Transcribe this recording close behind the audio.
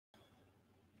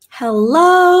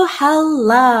Hello,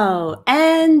 hello,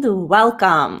 and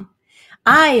welcome.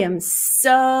 I am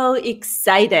so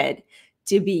excited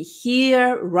to be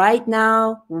here right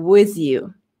now with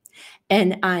you.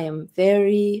 And I am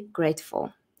very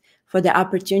grateful for the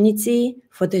opportunity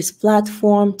for this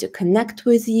platform to connect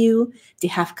with you, to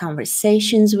have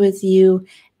conversations with you,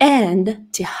 and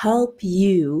to help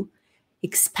you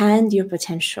expand your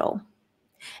potential,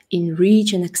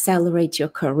 enrich and accelerate your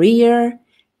career,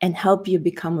 and help you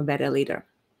become a better leader.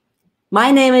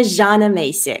 My name is Jana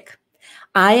Masik.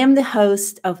 I am the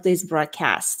host of this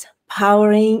broadcast,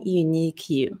 Powering Unique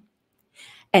You.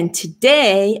 And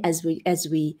today, as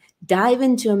we dive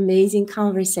into amazing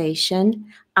conversation,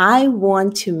 I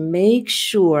want to make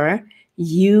sure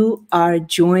you are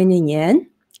joining in.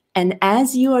 And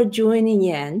as you are joining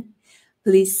in,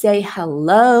 please say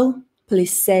hello.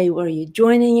 Please say where you're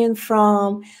joining in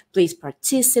from. Please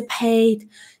participate.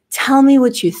 Tell me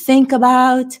what you think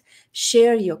about.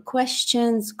 Share your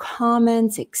questions,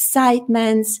 comments,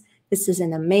 excitements. This is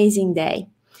an amazing day.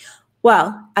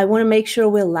 Well, I want to make sure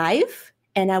we're live,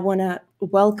 and I want to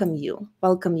welcome you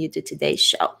to today's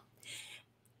show.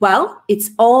 Well, it's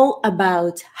all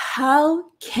about how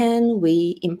can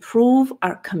we improve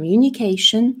our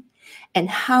communication and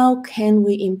how can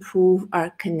we improve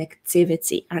our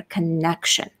connectivity, our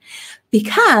connection.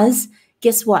 Because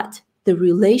guess what? The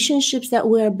relationships that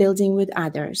we are building with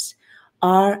others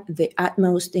are the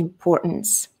utmost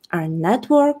importance. Our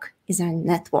network is our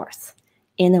net worth,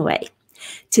 in a way.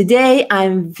 Today,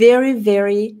 I'm very,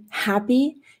 very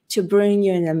happy to bring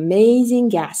you an amazing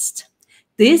guest.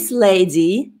 This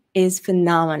lady is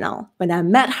phenomenal. When I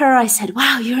met her, I said,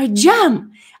 wow, you're a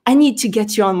gem. I need to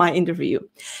get you on my interview.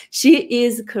 She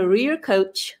is a career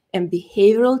coach and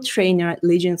behavioral trainer at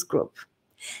Legends Group.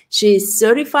 She is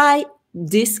certified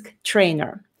disc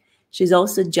trainer. She's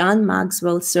also John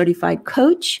Maxwell certified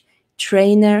coach,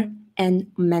 trainer, and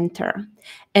mentor.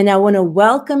 And I want to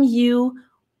welcome you,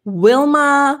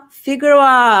 Wilma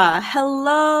Figueroa.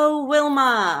 Hello,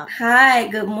 Wilma. Hi,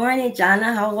 good morning,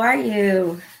 Jana. How are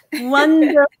you?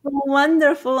 Wonderful,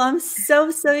 wonderful. I'm so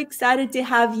excited to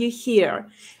have you here.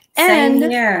 Same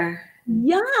here.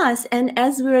 Yes, and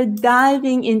as we're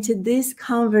diving into this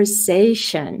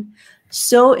conversation,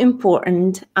 so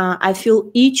important, I feel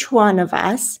each one of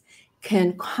us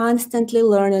can constantly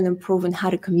learn and improve on how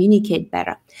to communicate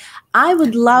better. I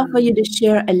would love for you to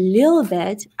share a little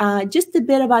bit, just a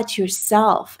bit about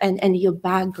yourself and your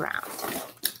background.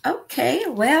 Okay,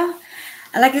 well,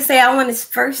 like I say, I want to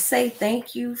first say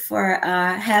thank you for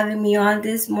having me on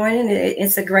this morning.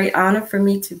 It's a great honor for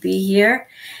me to be here.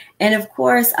 And of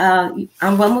course, I'm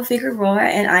Wilma Figueroa,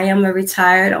 and I am a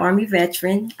retired Army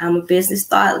veteran. I'm a business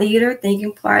thought leader,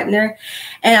 thinking partner,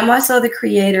 and I'm also the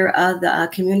creator of the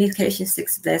Communication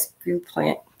Success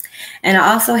Blueprint. And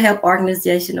I also help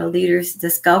organizational leaders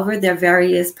discover their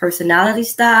various personality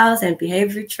styles and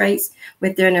behavior traits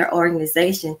within their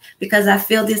organization, because I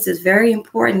feel this is very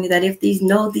important, that if these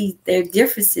know their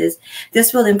differences,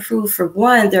 this will improve, for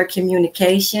one, their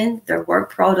communication, their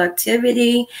work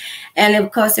productivity, and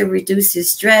of course it reduces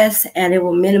stress and it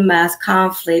will minimize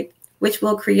conflict, which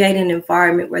will create an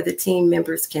environment where the team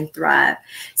members can thrive.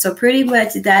 So pretty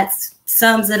much that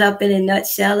sums it up in a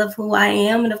nutshell of who I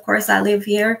am. And of course, I live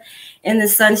here in the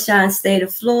Sunshine State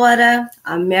of Florida.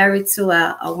 I'm married to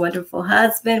a wonderful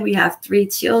husband. We have 3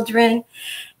 children,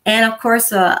 and of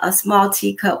course, a small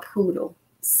teacup poodle.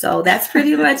 So that's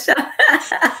pretty much.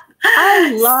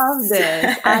 I love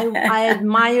this. I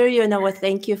admire you, and I will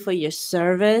thank you for your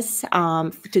service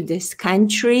to this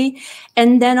country,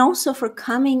 and then also for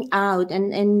coming out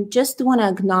and just want to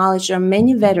acknowledge there are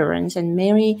many veterans and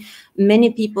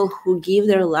many people who give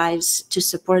their lives to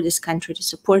support this country, to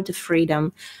support the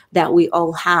freedom that we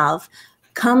all have,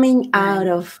 coming out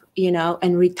of,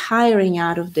 and retiring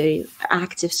out of the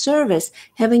active service,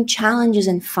 having challenges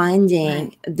and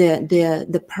finding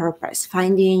the purpose,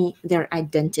 finding their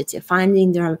identity,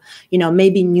 finding their,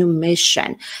 maybe new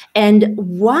mission. And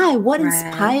why? What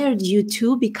inspired you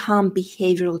to become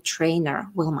behavioral trainer,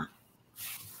 Wilma?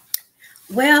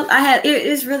 Well, it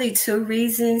is really 2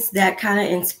 reasons that kind of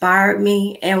inspired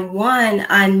me. And one,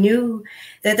 I knew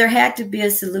that there had to be a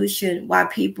solution why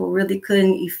people really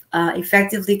couldn't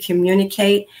effectively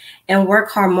communicate and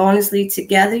work harmoniously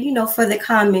together, for the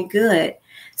common good.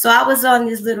 So I was on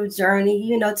this little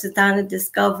journey, to kind of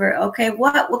discover, okay,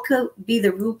 what could be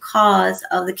the root cause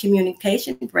of the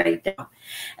communication breakdown?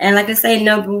 And like I say,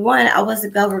 number one, I was a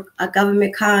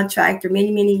government contractor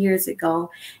many years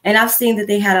ago, and I've seen that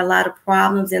they had a lot of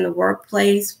problems in the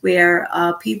workplace where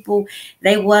people,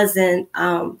 they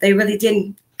really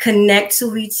didn't connect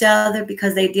to each other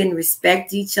because they didn't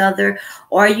respect each other,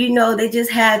 or, they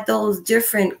just had those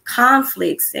different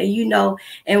conflicts. And,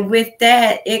 and with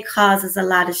that, it causes a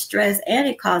lot of stress and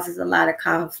it causes a lot of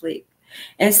conflict.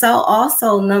 And so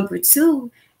also, number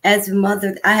two, as a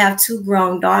mother, I have two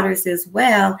grown daughters as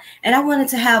well. And I wanted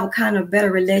to have a kind of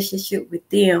better relationship with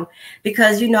them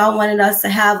because, I wanted us to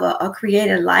have a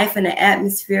creative life and an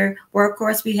atmosphere where, of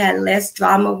course, we had less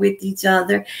drama with each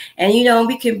other. And,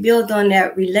 we can build on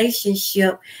that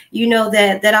relationship,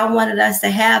 that I wanted us to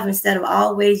have, instead of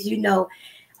always,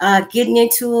 getting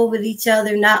into it with each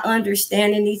other, not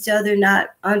understanding each other,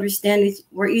 not understanding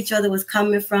where each other was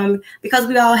coming from, because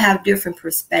we all have different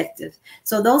perspectives.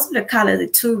 So those are the kind of the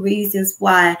two reasons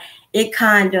why it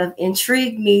kind of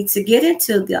intrigued me to get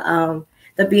into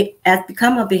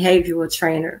become a behavioral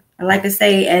trainer. And like I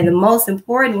say, and the most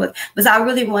important was I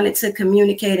really wanted to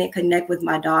communicate and connect with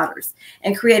my daughters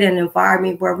and create an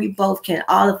environment where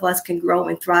all of us can grow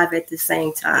and thrive at the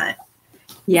same time.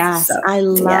 Yes, so, I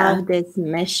love this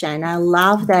mission. I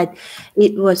love that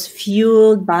it was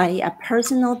fueled by a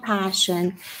personal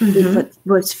passion. Mm-hmm. It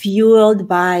was fueled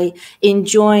by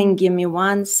enjoying. Give me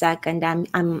 1 second.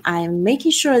 I'm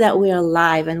making sure that we're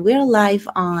live, and we're live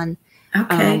on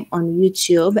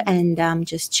YouTube, and I'm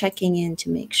just checking in to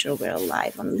make sure we're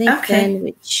live on LinkedIn,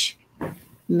 which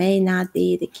may not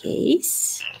be the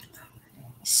case.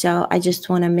 So I just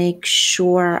want to make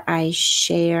sure I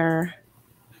share.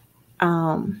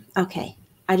 Okay.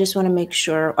 I just want to make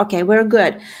sure. Okay, we're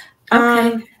good.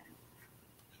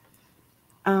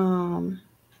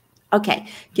 Okay.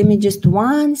 Give me just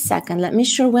 1 second. Let me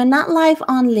sure we're not live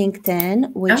on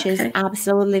LinkedIn, which is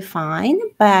absolutely fine.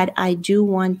 But I do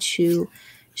want to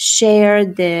share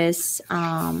this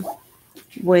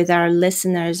with our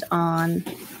listeners on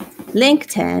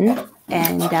LinkedIn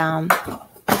and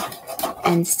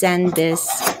send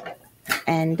this.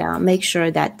 And make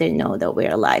sure that they know that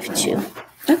we're live too.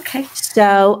 Okay.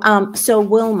 So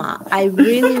Wilma, I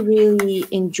really, really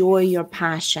enjoy your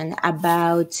passion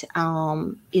about,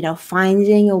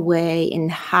 finding a way in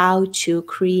how to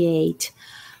create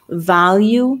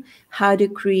value, how to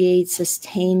create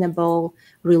sustainable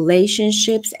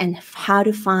relationships, and how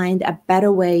to find a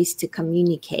better ways to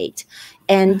communicate.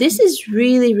 And this is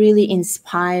really, really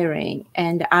inspiring.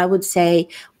 And I would say,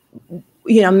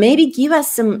 maybe give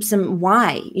us some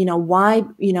why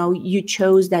you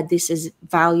chose that this is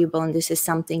valuable and this is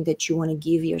something that you want to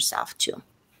give yourself to.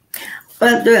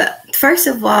 But first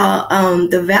of all,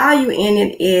 the value in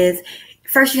it is,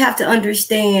 first you have to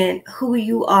understand who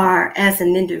you are as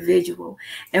an individual.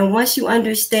 And once you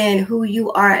understand who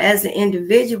you are as an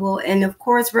individual, and of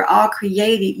course we're all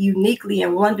created uniquely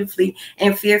and wonderfully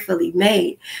and fearfully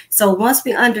made. So once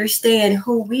we understand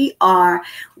who we are,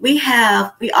 we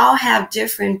all have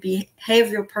different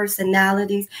behavioral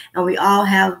personalities, and we all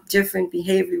have different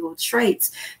behavioral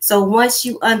traits. So once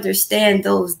you understand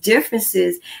those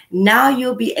differences, now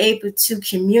you'll be able to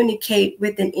communicate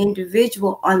with an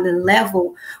individual on the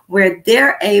level where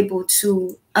they're able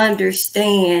to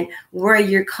understand where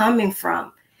you're coming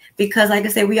from. Because like I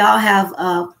said, we all have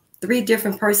 3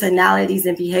 different personalities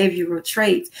and behavioral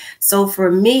traits. So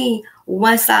for me,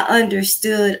 once I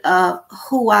understood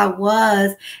who I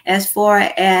was as far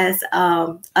as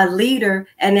a leader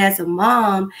and as a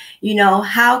mom,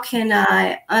 how can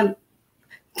I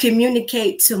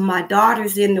communicate to my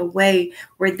daughters in a way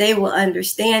where they will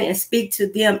understand and speak to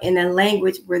them in a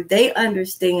language where they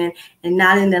understand and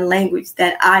not in the language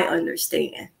that I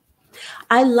understand.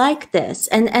 I like this.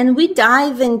 And we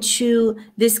dive into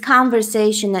this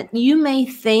conversation that you may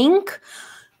think,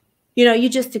 you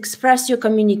just express your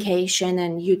communication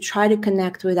and you try to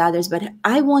connect with others. But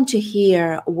I want to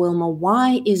hear, Wilma,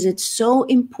 why is it so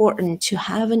important to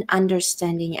have an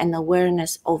understanding and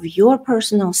awareness of your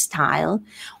personal style,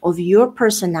 of your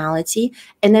personality,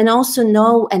 and then also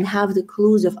know and have the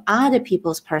clues of other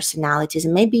people's personalities?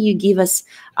 And maybe you give us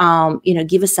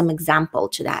some example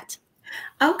to that.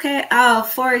 Okay.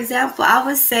 For example, I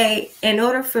would say in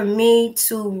order for me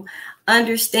to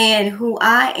understand who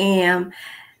I am,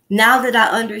 now that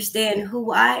I understand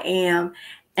who I am,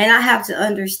 and I have to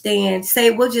understand,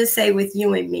 we'll just say with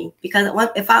you and me, because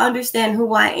if I understand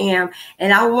who I am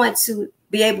and I want to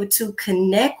be able to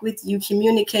connect with you,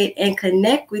 communicate and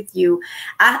connect with you,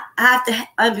 I have to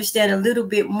understand a little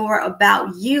bit more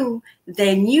about you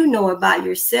than you know about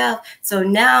yourself. So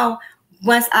now,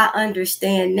 once I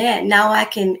understand that, now I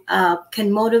can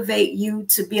motivate you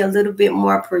to be a little bit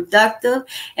more productive,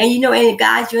 and and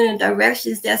guide you in the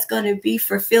directions that's going to be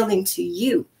fulfilling to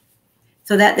you.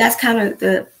 So that's kind of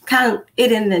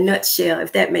it in a nutshell,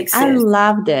 if that makes I sense.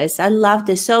 love this. I love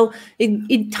this. So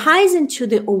it ties into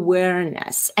the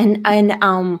awareness and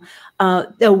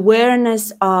the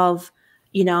awareness of,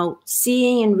 you know,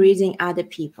 seeing and reading other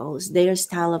people's, their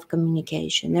style of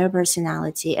communication, their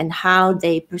personality, and how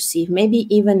they perceive. Maybe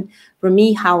even for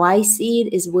me, how I see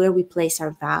it is where we place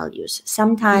our values.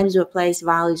 Sometimes we place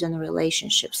values on a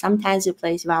relationship. Sometimes we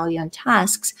place value on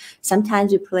tasks.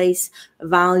 Sometimes we place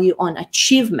value on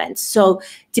achievements. So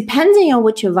depending on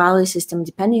what your value system,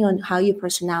 depending on how your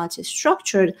personality is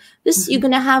structured, this you're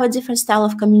going to have a different style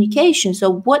of communication. So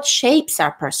what shapes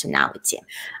our personality?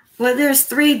 Well, there's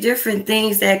three different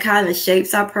things that kind of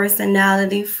shapes our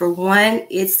personality. For one,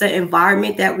 it's the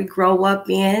environment that we grow up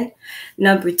in.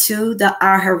 Number two,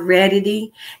 our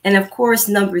heredity. And of course,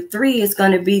 number three is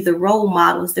going to be the role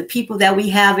models, the people that we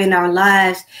have in our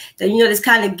lives that, you know, just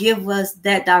kind of give us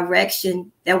that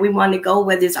direction that we want to go,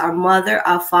 whether it's our mother,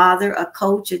 our father, a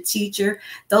coach, a teacher.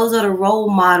 Those are the role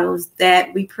models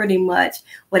that we pretty much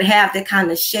would have that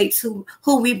kind of shapes who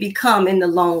we become in the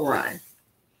long run.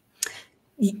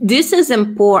 This is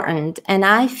important. And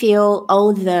I feel,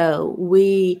 although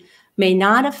we may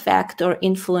not affect or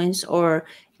influence or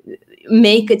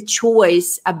make a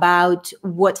choice about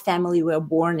what family we're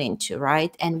born into,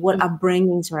 right? And what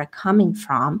upbringings we're coming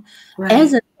from. Right.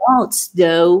 As adults,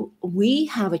 though, we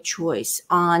have a choice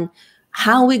on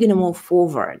how we're going to move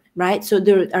forward, right? So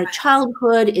our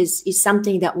childhood is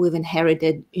something that we've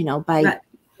inherited, you know, by what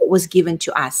was given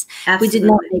to us. Absolutely. We did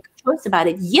not make a choice about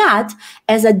it. Yet,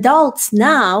 as adults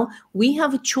now, we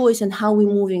have a choice on how we're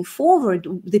moving forward,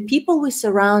 the people we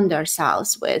surround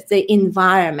ourselves with, the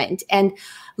environment. And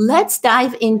let's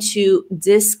dive into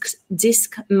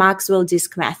Maxwell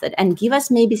disc method and give us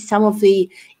maybe some of the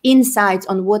insights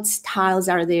on what styles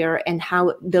are there and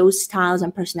how those styles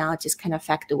and personalities can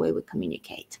affect the way we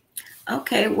communicate.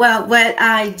 Okay, well, what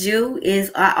I do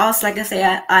is I also, like I say,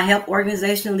 I help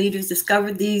organizational leaders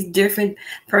discover these different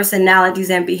personalities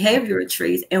and behavioral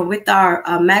traits. And with our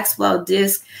Maxwell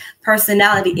disc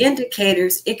personality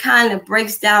indicators, it kind of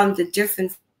breaks down the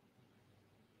different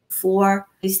 4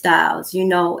 styles, you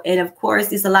know, and of course,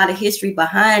 there's a lot of history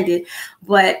behind it,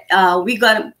 but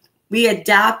we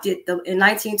adopted in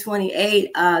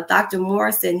 1928, Dr.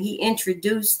 Morrison, he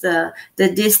introduced the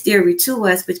DISC theory to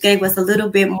us, which gave us a little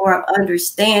bit more of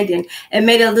understanding and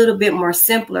made it a little bit more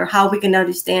simpler how we can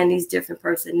understand these different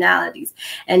personalities.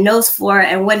 And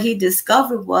what he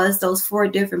discovered was those 4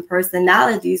 different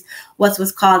personalities was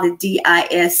what's called the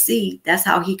DISC. That's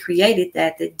how he created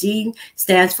that. The D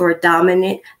stands for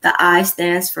dominant, the I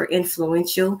stands for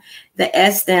influential, the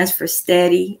S stands for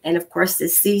steady, and of course the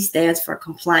C stands for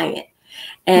compliant.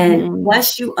 And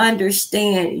once you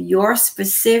understand your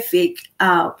specific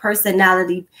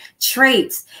personality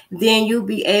traits, then you'll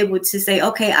be able to say,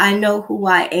 okay, I know who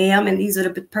I am, and these are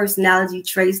the personality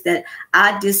traits that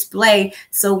I display.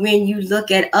 So when you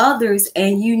look at others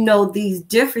and you know these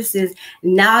differences,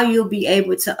 now you'll be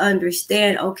able to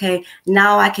understand, okay,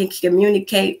 now I can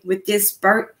communicate with this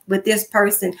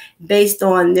person based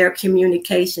on their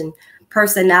communication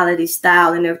personality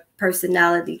style and their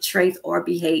personality traits or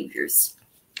behaviors.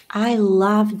 I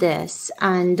love this.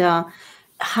 And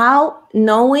how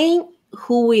knowing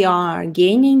who we are,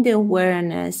 gaining the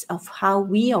awareness of how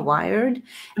we are wired,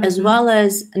 as well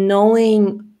as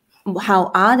knowing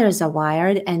how others are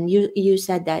wired. And you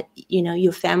said that, you know,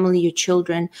 your family, your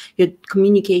children, your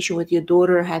communication with your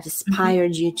daughter have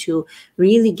inspired you to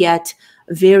really get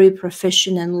very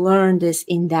proficient and learn this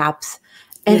in depth.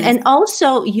 And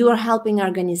also you are helping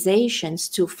organizations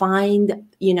to find,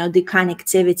 you know, the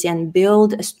connectivity and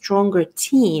build stronger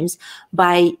teams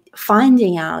by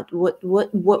finding out what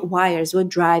wires, what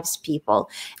drives people,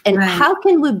 and how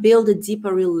can we build a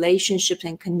deeper relationships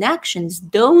and connections.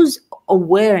 Those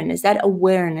awareness,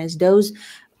 those,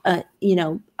 you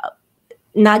know,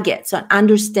 nuggets on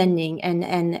understanding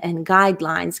and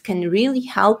guidelines can really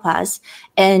help us.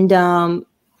 And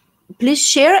please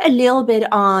share a little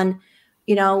bit on,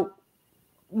 you know,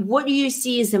 what do you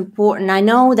see is important? I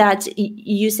know that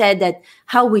you said that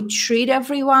how we treat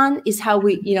everyone is how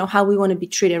we, you know, how we want to be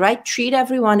treated, right? Treat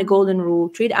everyone, a golden rule,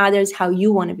 treat others how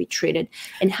you want to be treated.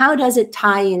 And how does it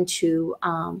tie into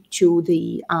to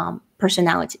the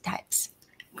personality types?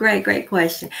 Great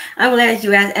question. I'm glad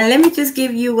you asked. And let me just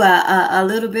give you a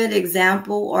little bit of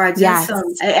example or just some,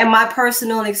 and my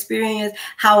personal experience,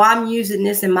 how I'm using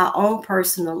this in my own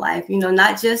personal life, you know,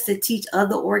 not just to teach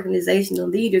other organizational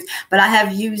leaders, but I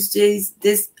have used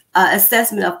this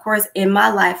assessment, of course, in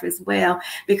my life as well.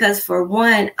 Because for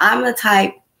one, I'm a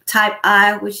type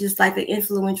I, which is like the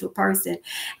influential person.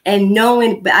 And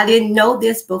knowing, but I didn't know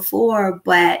this before,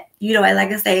 but you know, and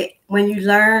like I say, when you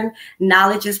learn,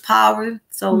 knowledge is power.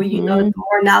 So, you know, the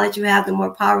more knowledge you have, the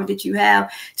more power that you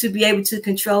have to be able to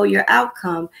control your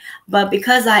outcome. But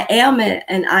because I am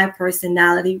an I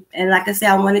personality, and like I said,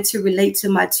 I wanted to relate to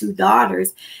my two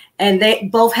daughters, and they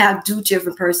both have two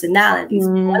different personalities.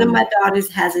 One of my daughters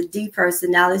has a D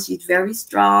personality. She's very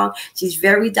strong. She's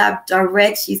very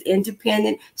direct. She's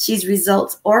independent. She's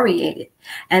results oriented.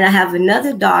 And I have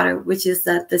another daughter, which is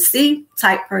the C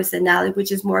type personality,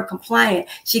 which is more compliant.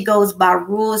 She goes by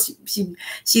rules.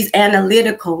 She's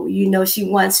analytical. You know, she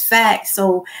wants facts.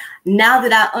 So now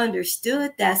that I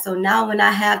understood that, so now when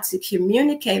I have to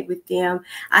communicate with them,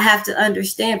 I have to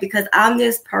understand, because I'm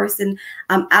this person,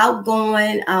 I'm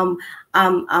outgoing,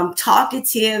 I'm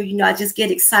talkative, you know, I just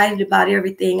get excited about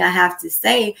everything I have to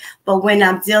say. But when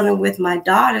I'm dealing with my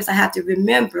daughters, I have to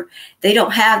remember they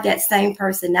don't have that same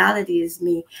personality as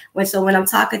me. When I'm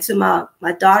talking to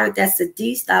my daughter, that's a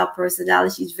D style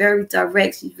personality. She's very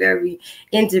direct, she's very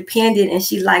independent, and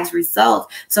she likes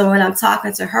results. So when I'm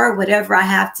talking to her, whatever I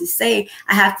have to say,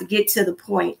 I have to get to the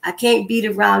point. I can't beat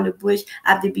around the bush.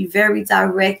 I have to be very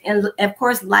direct and, of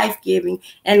course, life-giving,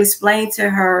 and explain to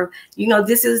her, you know,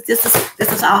 this is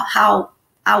how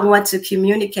I want to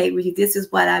communicate with you. This is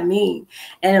what I mean.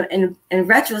 And in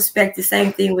retrospect, the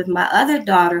same thing with my other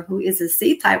daughter, who is a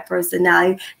C-type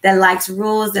personality that likes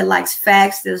rules, that likes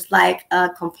facts, that's like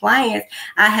compliance.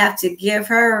 I have to give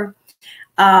her,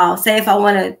 say if I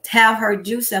want to have her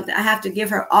do something, I have to give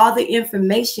her all the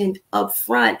information up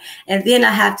front. And then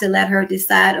I have to let her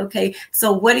decide, okay,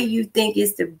 so what do you think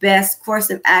is the best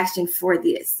course of action for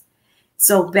this?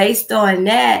 So based on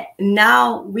that,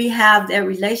 now we have that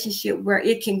relationship where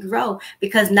it can grow,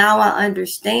 because now I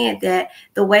understand that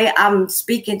the way I'm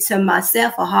speaking to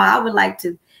myself, or how I would like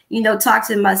to, you know, talk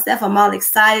to myself, I'm all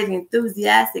excited and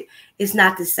enthusiastic. It's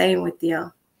not the same with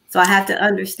them. So I have to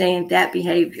understand that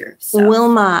behavior. So.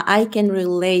 Wilma, I can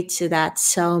relate to that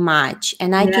so much.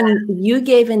 And you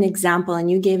gave an example,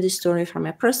 and you gave the story from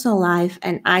my personal life.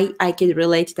 And I could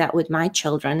relate to that with my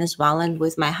children as well, and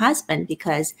with my husband,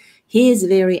 because he is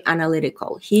very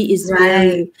analytical. He is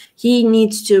he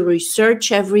needs to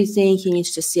research everything. He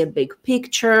needs to see a big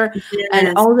picture. Yes.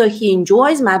 And although he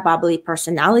enjoys my bubbly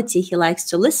personality, he likes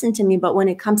to listen to me. But when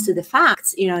it comes to the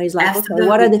facts, you know, he's like, okay,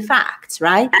 what are the facts,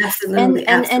 right? Absolutely.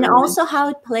 And also how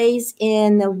it plays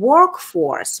in the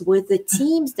workforce with the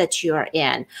teams that you're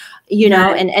in, you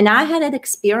know, and I had an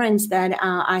experience that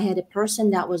I had a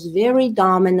person that was very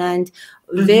dominant,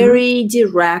 very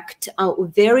direct,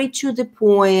 very to the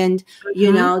point,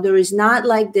 you know, there is not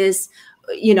like this,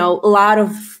 you know, a lot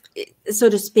of, so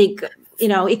to speak, you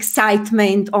know,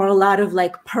 excitement, or a lot of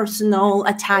like personal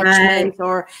attachment,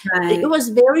 or it was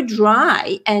very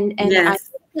dry. And I think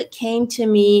it came to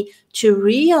me to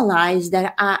realize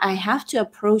that I have to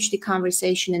approach the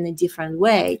conversation in a different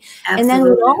way. Absolutely. And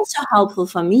then what's also helpful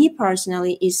for me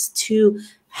personally is to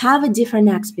have a different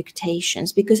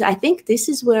expectations, because I think this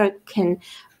is where it can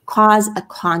cause a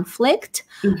conflict,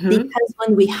 because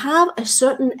when we have a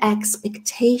certain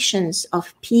expectations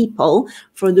of people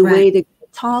for the way they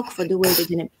talk, for the way they're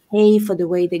going to behave, for the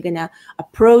way they're going to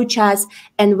approach us,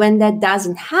 and when that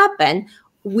doesn't happen,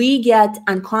 we get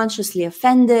unconsciously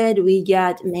offended, we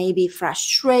get maybe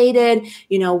frustrated,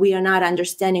 you know, we are not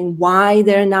understanding why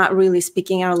they're not really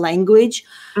speaking our language.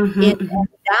 And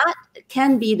that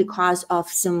can be the cause of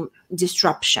some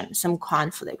disruption, some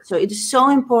conflict. So it is so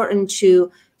important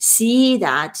to see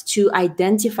that, to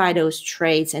identify those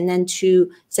traits, and then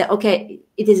to say, okay,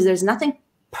 there's nothing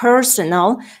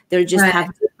personal. They just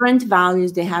have different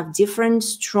values. They have different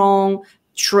strong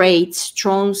traits,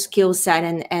 strong skill set,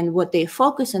 and what they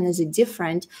focus on is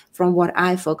different from what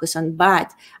I focus on.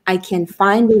 But I can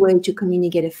find a way to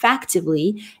communicate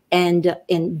effectively and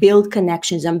build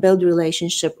connections and build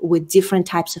relationship with different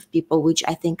types of people, which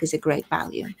I think is a great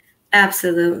value.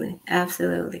 Absolutely.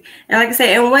 Absolutely. And like I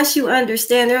said, and once you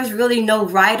understand, there's really no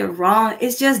right or wrong.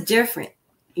 It's just different,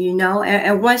 you know,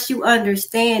 and once you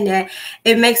understand that,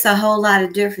 it makes a whole lot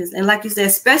of difference. And like you said,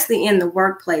 especially in the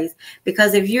workplace,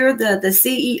 because if you're the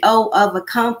CEO of a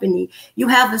company, you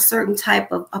have a certain type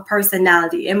of a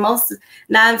personality. And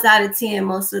 9 out of 10,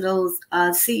 most of those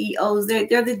CEOs,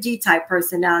 they're the D type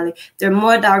personality. They're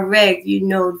more direct, you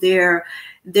know, they're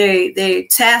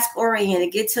task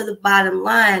oriented, get to the bottom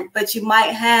line. But you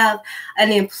might have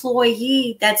an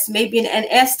employee that's maybe an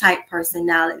S type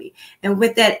personality, and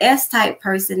with that S type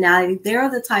personality, they're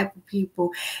the type of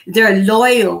people, they're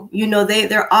loyal, you know,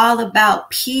 they're all about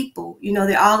people, you know,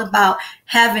 they're all about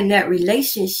having that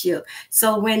relationship.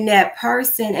 So when that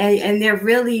person, and they're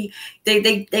really, they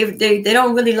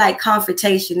don't really like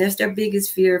confrontation. That's their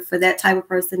biggest fear for that type of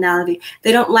personality.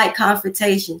 They don't like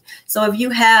confrontation. So if you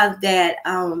have that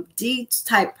D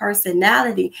type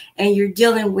personality and you're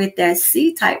dealing with that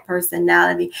C type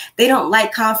personality, they don't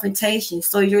like confrontation.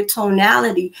 So your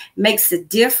tonality makes a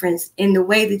difference in the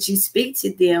way that you speak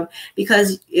to them,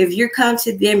 because if you come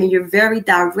to them and you're very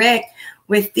direct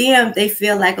with them, they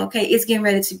feel like, okay, it's getting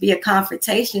ready to be a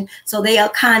confrontation. So they'll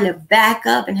kind of back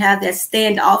up and have that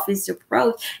standoffish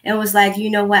approach, and was like, you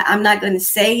know what, I'm not going to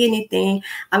say anything.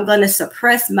 I'm going to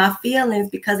suppress my feelings,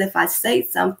 because if I say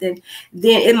something,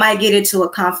 then it might get into a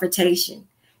confrontation.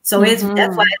 So that's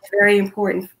why it's very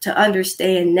important to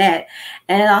understand that.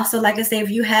 And also, like I say,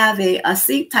 if you have a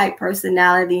C type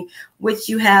personality, which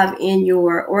you have in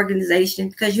your organization,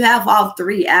 because you have all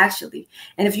three actually.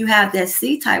 And if you have that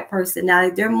C type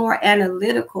personality, they're more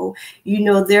analytical,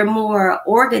 they're more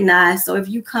organized. So if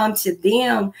you come to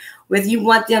them with, you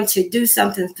want them to do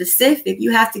something specific,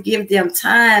 you have to give them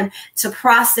time to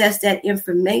process that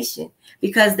information,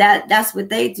 because that's what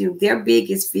they do. Their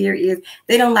biggest fear is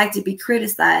they don't like to be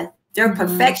criticized. They're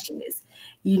perfectionists,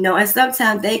 and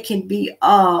sometimes they can be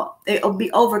they'll be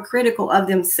overcritical of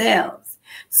themselves.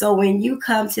 So when you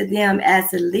come to them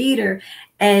as a leader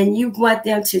and you want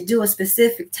them to do a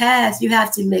specific task, you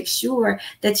have to make sure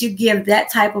that you give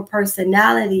that type of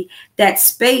personality that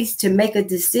space to make a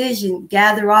decision,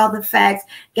 gather all the facts,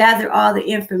 gather all the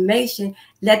information,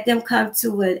 let them come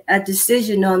to a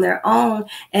decision on their own,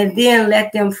 and then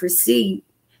let them proceed.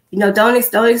 Don't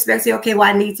expect, say, okay,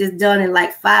 well, I need this done in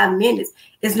like 5 minutes.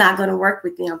 It's not going to work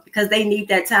with them, because they need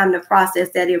that time to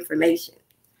process that information.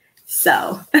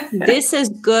 So this is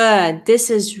good. This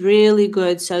is really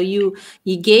good. So you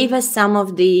gave us some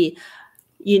of the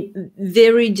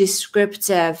very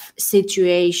descriptive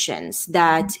situations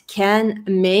that can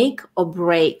make or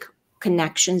break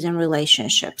connections and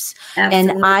relationships.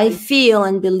 Absolutely. And I feel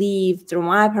and believe, through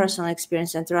my personal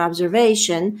experience and through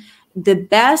observation, the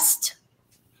best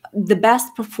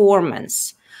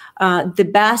performance, the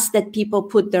best that people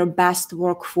put their best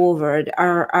work forward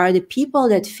are the people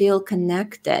that feel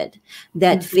connected,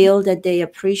 that feel that they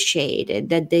appreciated,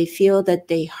 that they feel that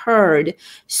they heard.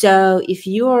 So if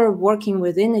you're working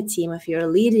within a team, if you're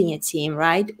leading a team,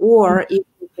 right? Or if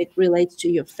it relates to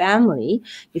your family,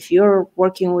 if you're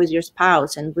working with your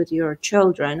spouse and with your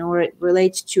children, or it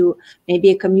relates to maybe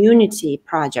a community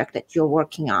project that you're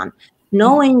working on,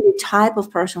 knowing the type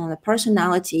of person, the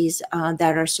personalities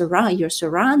that you're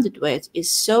surrounded with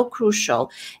is so crucial.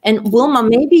 And Wilma,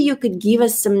 maybe you could give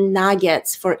us some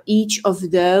nuggets for each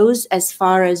of those as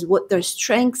far as what their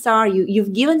strengths are.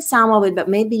 You've given some of it, but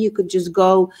maybe you could just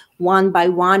go one by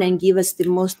one and give us the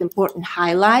most important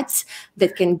highlights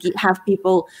that can have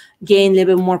people gain a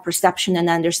little bit more perception and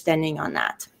understanding on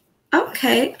that.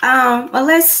 Okay. Well,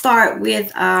 let's start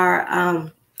with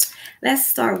our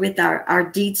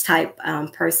D type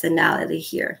personality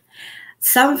here.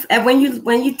 When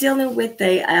you're dealing with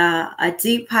a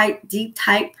deep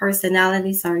type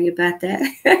personality, sorry about that,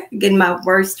 getting my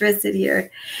words twisted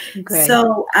here. Okay.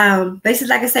 So basically,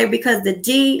 like I say, because the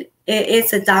D,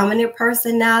 it's a dominant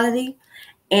personality,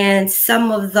 and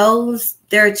some of those,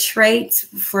 their traits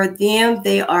for them,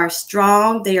 they are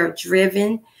strong, they are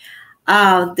driven,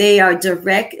 they are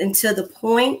direct and to the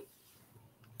point.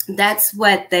 That's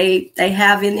what they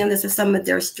have in them. This is some of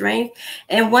their strength.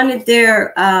 And one of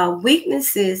their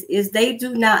weaknesses is they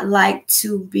do not like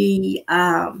to be,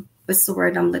 what's the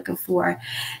word I'm looking for?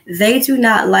 They do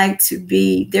not like to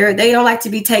be, they don't like to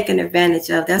be taken advantage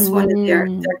of. That's one of their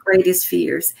greatest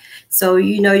fears. So,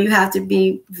 you have to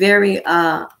be very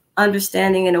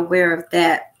understanding and aware of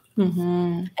that.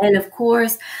 And of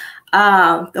course,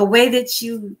 the way that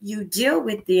you deal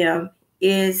with them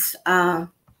is,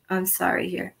 I'm sorry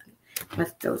here.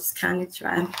 With those kind of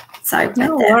dry. Sorry about that.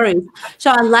 No worries. So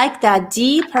I like that.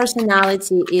 D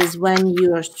personality is when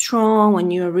you are strong, when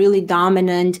you're really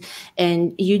dominant,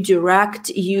 and you direct,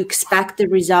 you expect the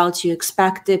results, you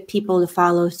expect the people to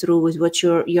follow through with what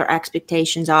your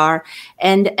expectations are,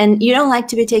 and you don't like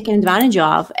to be taken advantage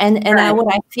of. And right.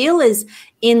 What I feel is,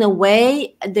 in a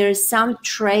way, there's some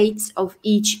traits of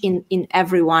each in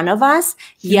every one of us.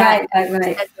 Yeah,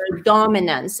 right.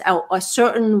 Dominance, a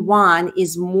certain one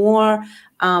is more,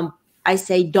 I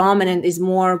say dominant, is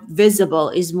more visible,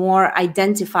 is more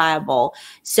identifiable.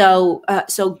 So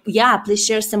yeah, please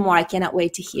share some more. I cannot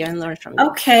wait to hear and learn from you.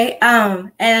 Okay,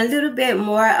 and a little bit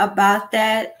more about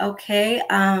that. Okay,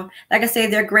 like I say,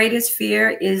 their greatest fear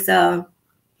is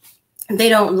they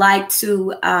don't like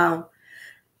to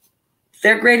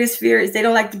their greatest fear is they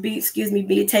don't like to be, excuse me,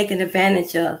 be taken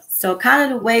advantage of. So kind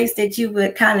of the ways that you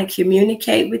would kind of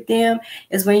communicate with them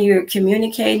is when you're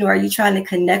communicating or you're trying to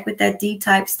connect with that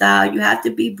D-type style, you have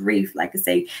to be brief. Like I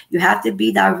say, you have to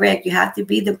be direct. You have to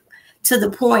be to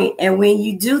the point. And when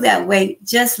you do that way,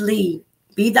 just leave.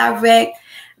 Be direct,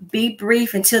 be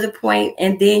brief and to the point,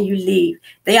 and then you leave.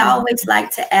 They always like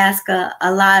to ask a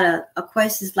lot of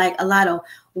questions, like a lot of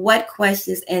what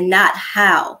questions and not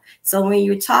how. So when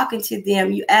you're talking to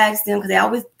them, you ask them,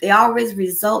 because they always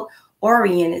result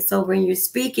oriented. So when you're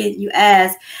speaking, you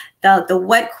ask the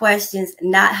what questions,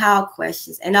 not how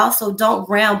questions. And also don't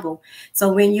ramble.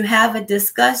 So when you have a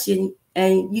discussion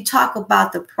and you talk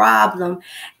about the problem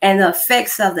and the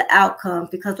effects of the outcome,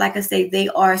 because like I say, they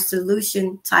are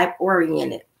solution type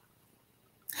oriented.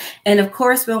 And of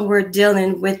course, when we're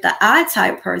dealing with the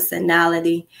I-type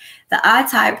personality,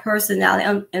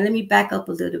 and let me back up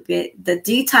a little bit. The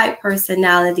D-type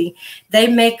personality, they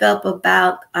make up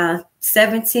about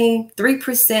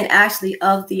 3% actually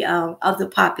of the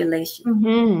population.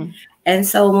 Mm-hmm. And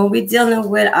so when we're dealing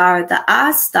with the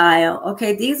I style,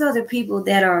 okay, these are the people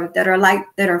that are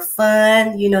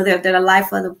fun, you know, they're the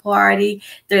life of the party,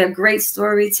 they're great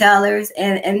storytellers,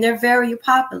 and they're very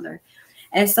popular.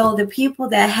 And so the people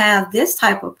that have this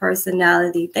type of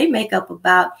personality, they make up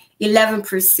about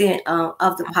 11%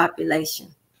 of the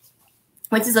population,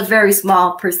 which is a very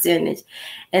small percentage.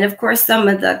 And of course, some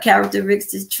of the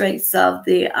characteristic traits of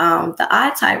the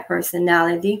I-type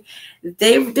personality,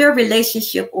 they're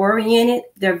relationship oriented,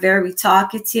 they're very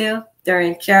talkative, they're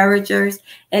encouragers,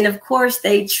 and of course,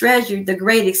 they treasure the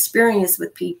great experience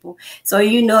with people. So,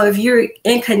 you know, if you're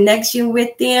in connection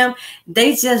with them,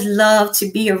 they just love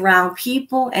to be around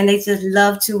people and they just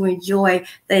love to enjoy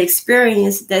the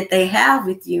experience that they have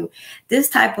with you. This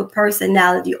type of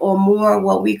personality, or more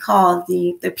what we call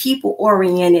the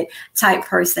people-oriented type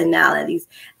personalities.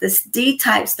 This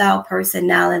D-type style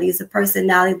personality is a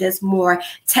personality that's more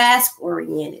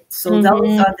task-oriented. So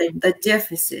those are the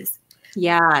differences.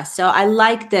 Yeah, so I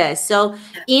like this. So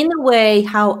in a way,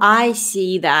 how I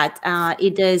see that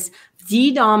it is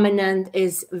D dominant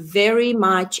is very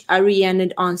much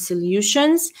oriented on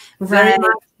solutions, very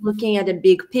much looking at a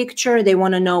big picture. They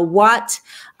want to know what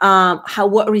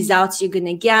results you're going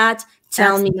to get.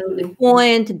 Tell me the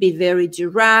point, be very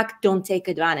direct, don't take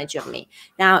advantage of me.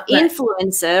 Now,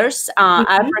 influencers,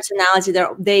 our personality,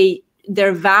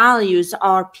 their values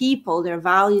are people, their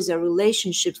values are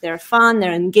relationships, they're fun,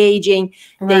 they're engaging,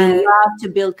 they love to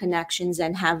build connections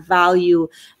and have value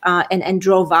and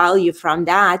draw value from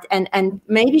that. And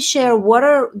maybe share what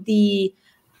are the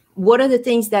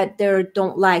things that they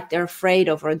don't like, they're afraid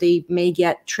of, or they may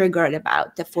get triggered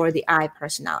about for the I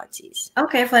personalities.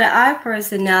 Okay, for the I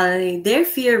personality, they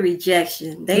fear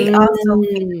rejection. They also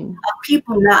fear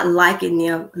people not liking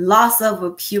them, loss of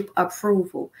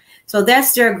approval. So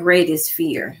that's their greatest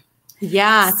fear.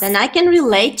 Yes, and I can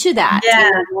relate to that.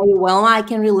 Yeah. Well, I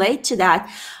can relate to that.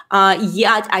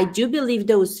 Yet I do believe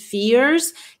those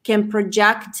fears can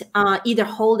project, either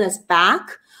hold us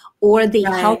back, or they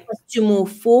help us to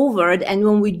move forward. And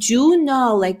when we do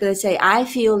know, like let's say, I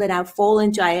feel that I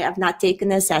have not taken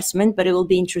the assessment, but it will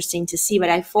be interesting to see, but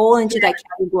I fall into that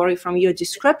category from your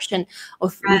description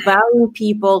of valuing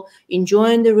people,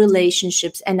 enjoying the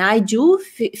relationships. And I do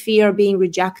fear being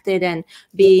rejected and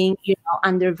being,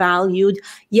 undervalued.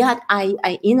 Yet I,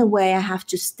 in a way, I have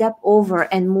to step over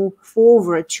and move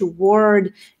forward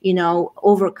toward,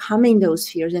 overcoming those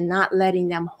fears and not letting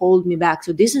them hold me back.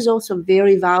 So this is also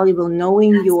very valuable,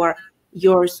 knowing your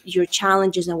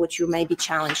challenges and what you may be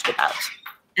challenged about.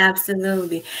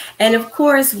 Absolutely. And of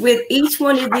course, with each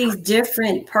one of these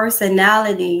different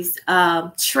personalities,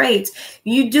 traits,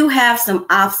 you do have some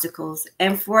obstacles.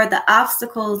 And for the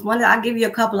obstacles, I'll give you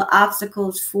a couple of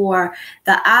obstacles for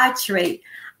the I trait.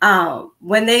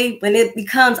 When it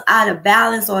becomes out of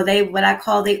balance, or they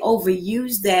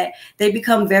overuse that, they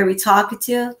become very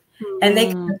talkative and they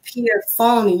can appear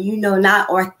phony, not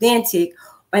authentic.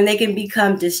 And they can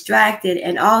become distracted,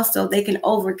 and also they can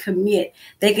overcommit.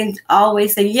 They can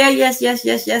always say, yes,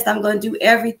 I'm going to do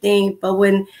everything. But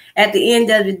when at the end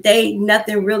of the day,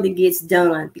 nothing really gets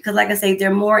done, because like I say,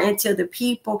 they're more into the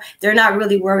people. They're not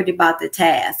really worried about the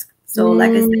task. So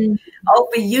like I said,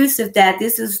 overuse of that,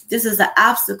 this is an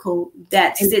obstacle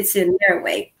that sits in their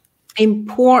way.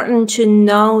 Important to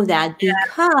know that,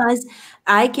 because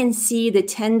I can see the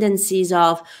tendencies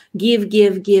of give,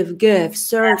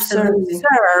 serve,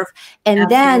 and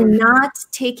then not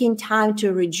taking time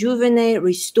to rejuvenate,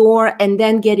 restore, and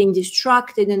then getting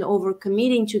distracted and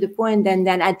overcommitting to the point. And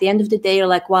then at the end of the day, you're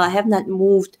like, well, I have not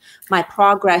moved my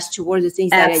progress toward the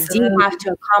things that I do have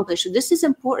to accomplish. So this is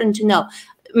important to know.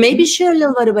 maybe share a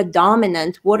little bit about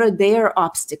dominant. What are their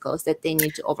obstacles that they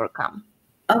need to overcome?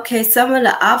 Okay, some of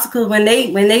the obstacles when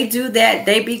they do that,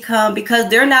 they become, because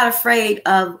they're not afraid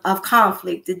of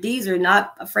conflict. The D's are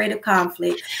not afraid of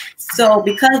conflict. So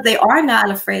because they are not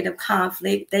afraid of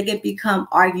conflict, they can become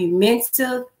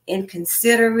argumentative,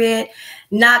 inconsiderate,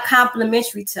 not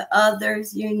complimentary to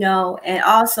others, you know, and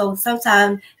also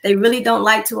sometimes they really don't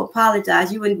like to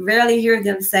apologize. You would rarely hear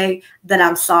them say that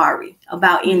I'm sorry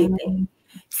about anything.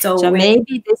 So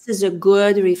maybe this is a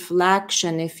good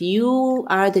reflection. If you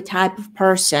are the type of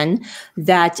person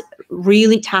that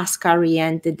really task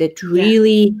oriented, that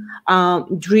really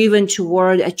driven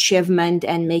toward achievement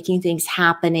and making things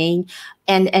happening,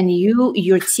 and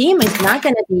your team is not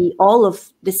going to be all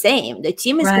of the same. The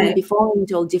team is going to be falling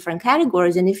into all different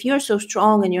categories. And if you're so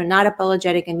strong and you're not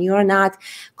apologetic and you're not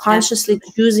consciously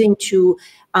choosing to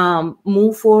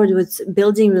move forward with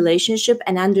building relationship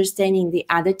and understanding the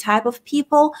other type of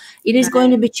people, it is going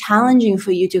to be challenging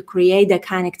for you to create that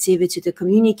connectivity, to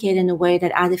communicate in a way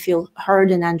that others feel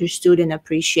heard and understood and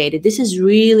appreciated. This is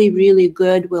really, really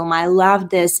good, Wilma. I love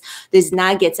these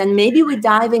nuggets. And maybe we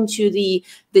dive into the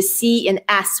C and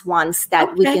S ones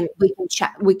that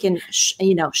we can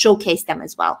showcase them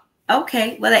as well.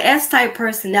 Okay, well, the S-type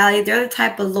personality, they're the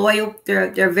type of loyal.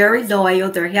 They're very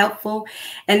loyal. They're helpful,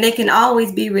 and they can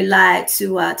always be relied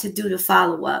to do the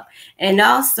follow-up. And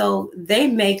also, they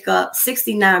make up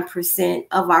 69%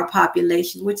 of our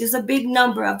population, which is a big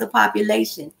number of the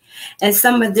population. And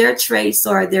some of their traits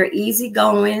are they're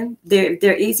easygoing,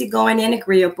 they're easygoing and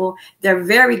agreeable. They're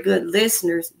very good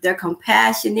listeners. They're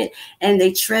compassionate, and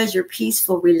they treasure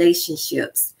peaceful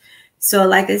relationships. So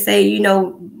like I say, you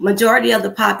know, majority of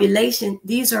the population,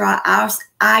 these are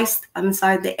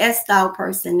the S-style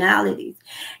personalities.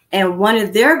 And one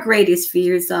of their greatest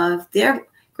fears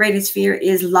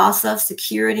is loss of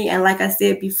security. And like I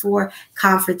said before,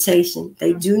 confrontation.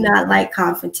 They do not like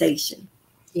confrontation.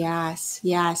 Yes,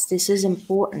 this is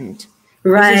important.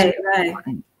 Right.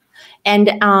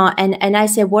 And I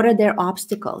say, what are their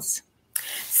obstacles?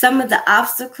 Some of the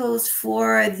obstacles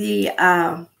for the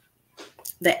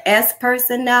S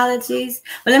personalities.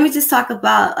 But let me just talk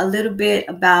about a little bit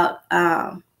about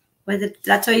did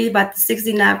I tell you about the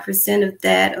 69% of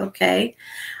that? Okay.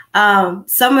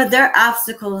 Some of their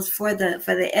obstacles for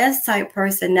the S-type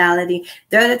personality,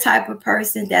 they're the type of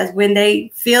person that when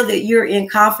they feel that you're in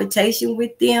confrontation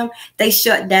with them, they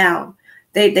shut down.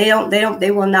 They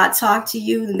will not talk to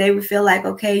you, and they will feel like,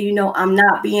 okay, you know, I'm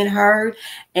not being heard,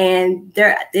 and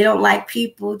they don't like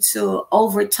people to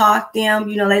over talk them.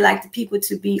 You know, they like the people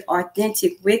to be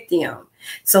authentic with them.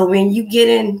 So when you're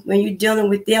dealing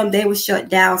with them, they will shut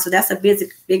down. So that's a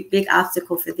big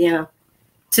obstacle for them,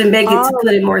 to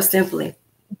put it more simply.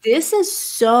 This is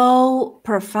so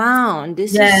profound.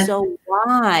 This is so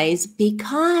wise,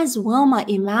 because, Wilma,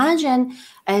 imagine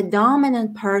a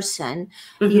dominant person,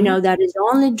 you know, that is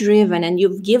only driven, and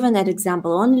you've given that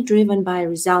example, only driven by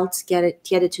results, get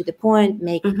it to the point,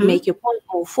 make your point,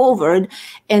 move forward.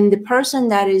 And the person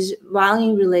that is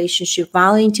valuing relationship,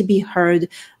 valuing to be heard,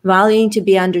 valuing to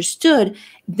be understood,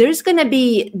 there's going to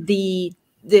be the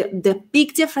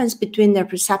big difference between their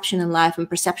perception in life and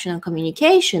perception and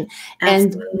communication.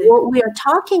 Absolutely. And what we are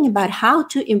talking about, how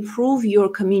to improve your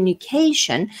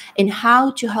communication and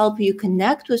how to help you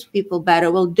connect with people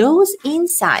better. Well, those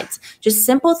insights, just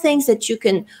simple things that you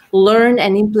can learn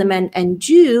and implement and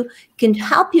do, can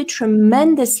help you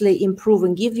tremendously improve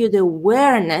and give you the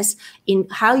awareness in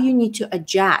how you need to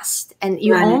adjust. And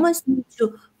you almost need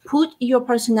to put your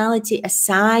personality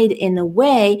aside in a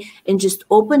way and just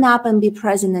open up and be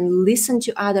present and listen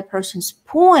to other person's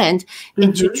point,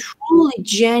 and to truly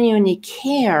genuinely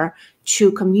care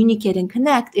to communicate and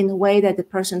connect in a way that the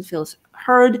person feels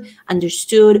heard,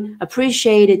 understood,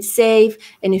 appreciated, safe.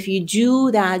 And if you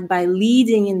do that by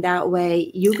leading in that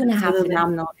way, you're going to have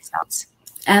phenomenal results.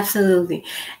 Absolutely.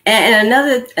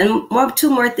 Two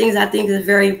more things I think is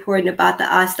very important about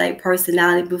the S-type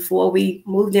personality before we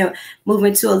move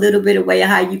into a little bit of way of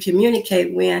how you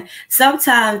communicate. When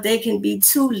sometimes they can be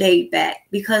too laid back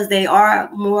because they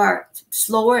are more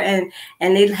slower and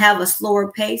they have a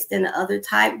slower pace than the other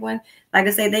type one. Like I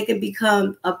say, they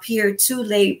can appear too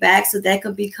laid back, so that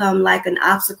could become like an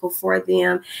obstacle for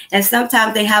them. And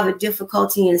sometimes they have a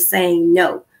difficulty in saying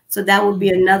no. So that would be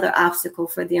another obstacle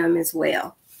for them as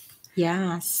well.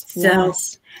 Yes.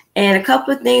 And a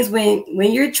couple of things when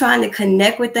you're trying to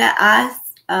connect with that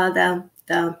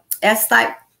the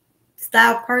S-type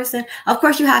style person, of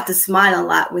course you have to smile a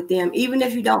lot with them, even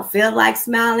if you don't feel like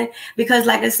smiling, because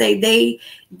like I say,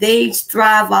 they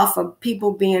thrive off of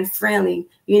people being friendly.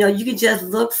 You know, you can just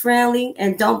look friendly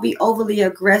and don't be overly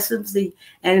aggressive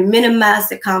and minimize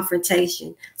the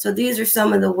confrontation. So these are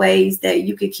some of the ways that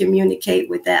you can communicate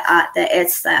with that ed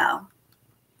style.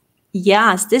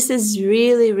 Yes, this is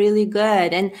really, really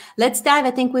good. And let's dive.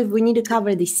 I think we need to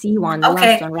cover the C one, the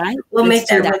Okay. last one, right? We'll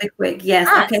Let's make that really quick. Yes.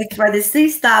 Okay. For the C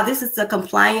style, this is a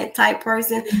compliant type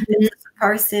person. This is a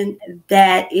person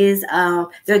that is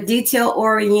they're detail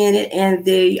oriented and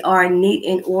they are neat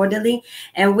and orderly.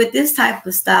 And with this type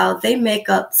of style, they make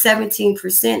up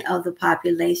 17% of the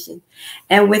population.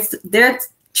 And with their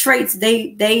traits,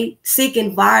 they seek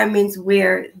environments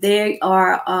where they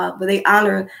are where they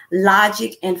honor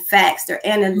logic and facts. They're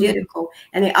analytical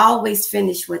and they always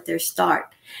finish with their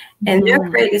start. And their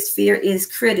greatest fear is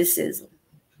criticism.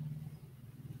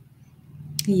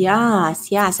 Yes,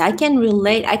 yes, I can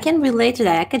relate. I can relate to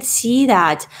that. I could see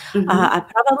that. I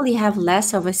probably have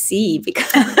less of a C because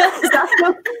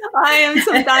I am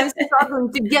sometimes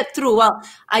struggling to get through. Well,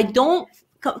 I don't.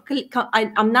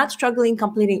 I'm not struggling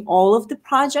completing all of the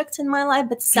projects in my life,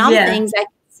 but some things I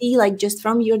can see, like just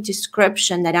from your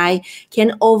description, that I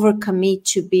can overcommit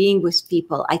to being with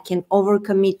people. I can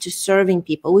overcommit to serving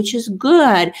people, which is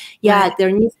good. Yeah,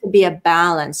 there needs to be a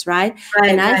balance, right?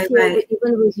 And I feel that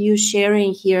even with you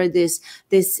sharing here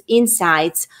this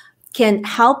insights can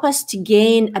help us to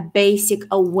gain a basic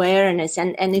awareness.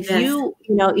 And if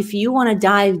you want to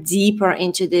dive deeper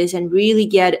into this and really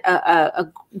get a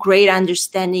great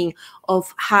understanding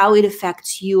of how it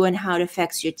affects you and how it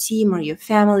affects your team or your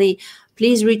family,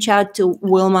 please reach out to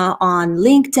Wilma on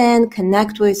LinkedIn,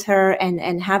 connect with her,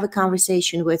 and have a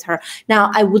conversation with her. Now,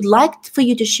 I would like for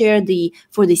you to share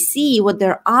for the C, what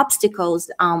their obstacles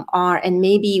are, and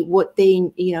maybe what they,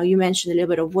 you mentioned a little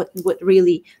bit of what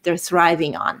really they're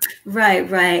thriving on.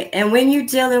 Right. And when you're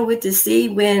dealing with the C,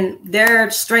 when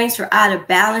their strengths are out of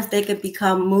balance, they could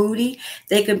become moody.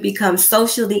 They could become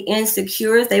socially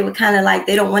insecure. They would kind of like,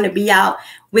 they don't want to be out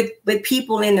with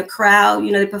people in the crowd.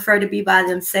 They prefer to be by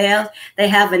themselves. They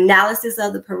have analysis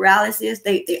of the paralysis.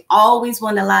 They always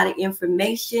want a lot of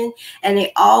information and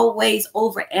they always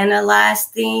overanalyze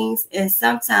things. And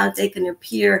sometimes they can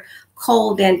appear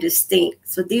cold and distinct.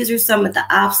 So these are some of the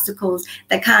obstacles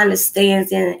that kind of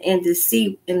stands in the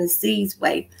C's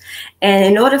way. And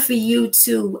in order for you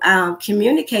to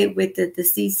communicate with the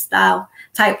C style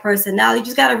type personality, you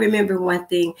just got to remember one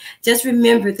thing. Just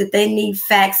remember that they need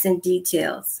facts and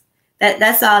details.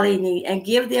 That's all they need, and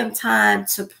give them time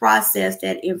to process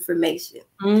that information.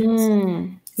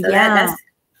 So that's,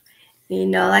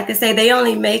 like I say, they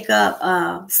only make up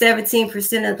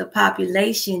 17% of the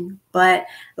population. But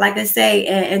like I say,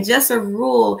 and just a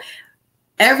rule,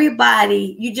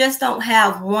 everybody, you just don't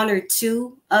have one or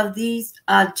two of these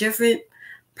different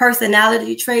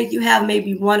personality traits. You have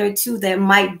maybe one or two that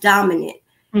might dominate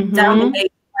one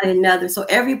another. So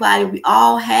everybody, we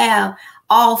all have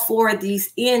all four of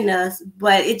these in us,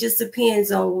 but it just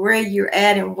depends on where you're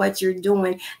at and what you're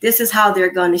doing. This is how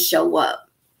they're going to show up.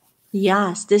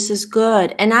 Yes, this is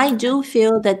good. And I do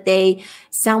feel that they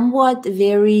somewhat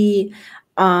very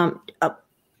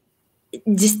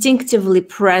distinctively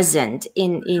present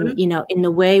in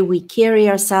the way we carry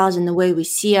ourselves, in the way we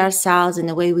see ourselves, in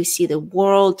the way we see the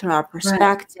world through our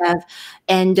perspective.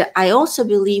 And I also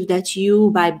believe that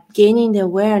you, by gaining the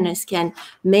awareness, can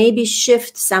maybe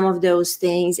shift some of those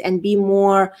things and be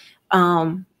more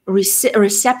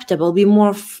receptible, be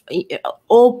more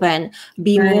open,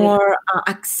 be more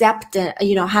acceptant,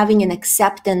 having an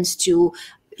acceptance to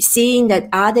seeing that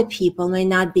other people may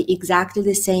not be exactly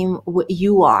the same what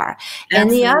you are. Absolutely.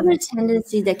 And the other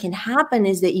tendency that can happen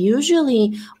is that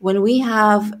usually when we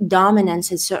have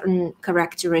dominance in certain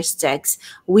characteristics,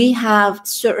 we have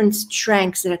certain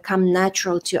strengths that come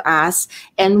natural to us.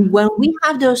 And when we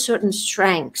have those certain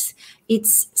strengths,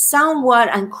 it's somewhat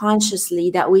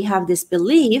unconsciously that we have this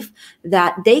belief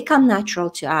that they come natural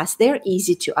to us. They're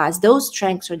easy to us. Those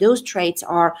strengths or those traits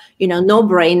are, no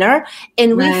brainer.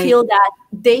 And we feel that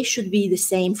they should be the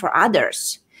same for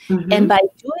others. And by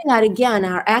doing that, again,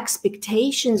 our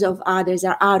expectations of others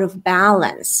are out of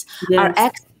balance. Our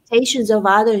expectations of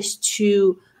others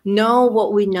to know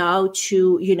what we know,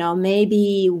 to,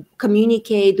 maybe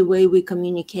communicate the way we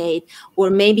communicate, or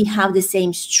maybe have the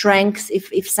same strengths.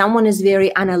 If someone is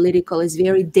very analytical, is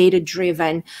very data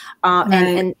driven,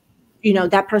 and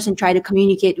that person try to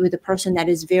communicate with a person that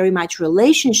is very much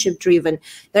relationship driven,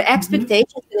 their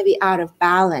expectations are going to be out of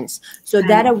balance. So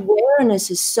that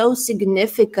awareness is so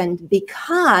significant,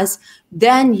 because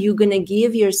then you're going to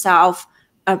give yourself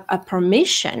a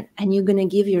permission, and you're going to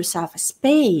give yourself a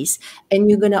space, and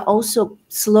you're going to also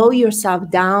slow yourself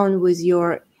down with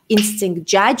your instinct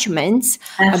judgments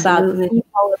about Absolutely.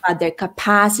 people, about their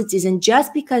capacities. And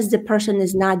just because the person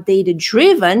is not data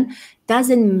driven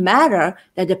doesn't matter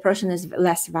that the person is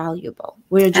less valuable.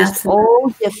 We're just Absolutely. all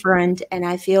different. And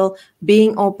I feel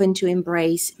being open to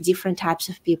embrace different types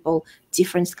of people,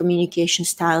 different communication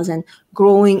styles, and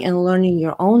growing and learning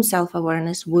your own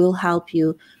self-awareness will help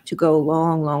you to go a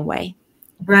long, long way.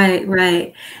 Right,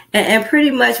 right. And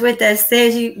pretty much what that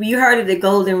says, you heard of the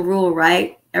golden rule,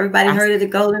 right? Everybody Yes. heard of the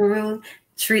golden rule?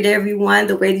 Treat everyone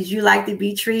the way that you like to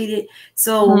be treated.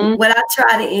 So what I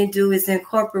try to do is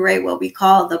incorporate what we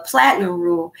call the platinum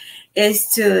rule, is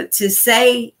to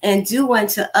say and do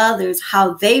unto others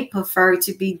how they prefer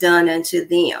to be done unto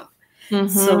them.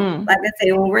 So, like I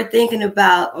say, when we're thinking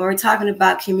about or we're talking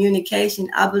about communication,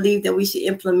 I believe that we should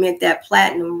implement that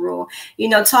platinum rule. You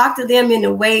know, talk to them in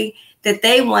a way that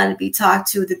they want to be talked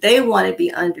to, that they want to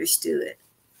be understood.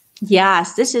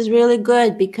 Yes, this is really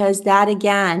good, because that,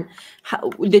 again,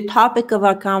 the topic of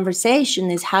our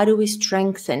conversation is how do we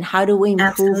strengthen, how do we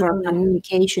improve our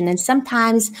communication? And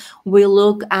sometimes we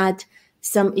look at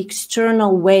some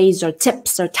external ways or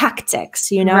tips or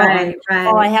tactics, you know, Right, right.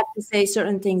 oh, I have to say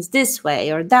certain things this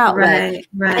way or that way.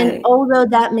 Right. And although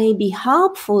that may be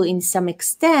helpful in some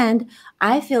extent,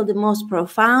 I feel the most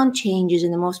profound changes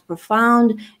and the most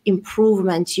profound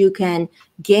improvements you can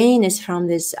gain is from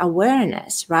this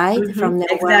awareness, right? From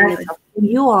the awareness of who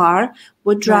you are,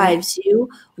 what drives you,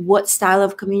 what style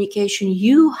of communication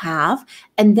you have,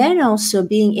 and then also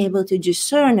being able to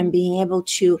discern and being able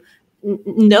to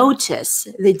notice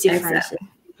the differences in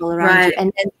people around you,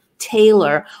 and then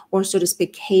tailor, or so to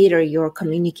speak, cater your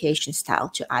communication style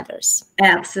to others.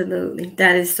 Absolutely.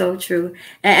 That is so true.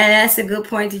 And that's a good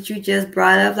point that you just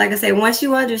brought up. Like I say, once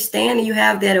you understand and you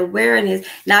have that awareness,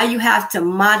 now you have to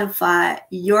modify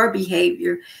your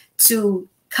behavior to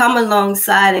come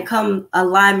alongside and come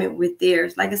alignment with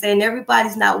theirs. Like I say, and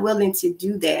everybody's not willing to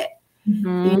do that.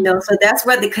 You know, so that's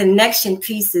where the connection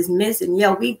piece is missing.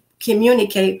 Yeah, we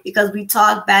communicate because we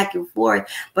talk back and forth,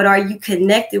 but are you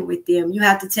connected with them? You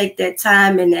have to take that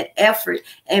time and that effort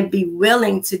and be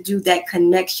willing to do that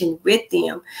connection with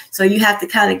them. So you have to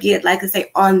kind of get, like I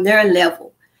say, on their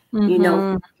level, you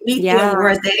know, meet them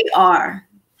where they are.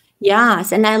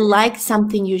 Yes. And I like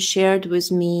something you shared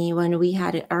with me when we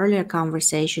had an earlier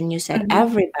conversation. You said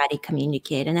everybody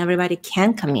communicate and everybody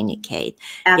can communicate.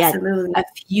 Absolutely. Yet a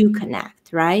few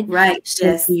connect, right? Right.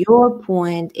 So your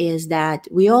point is that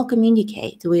we all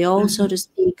communicate. We all, so to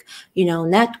speak, you know,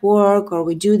 network, or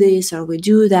we do this or we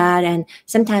do that. And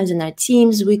sometimes in our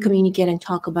teams, we communicate and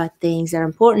talk about things that are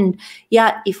important.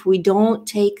 Yet if we don't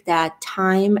take that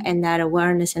time and that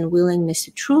awareness and willingness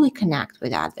to truly connect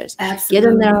with others, get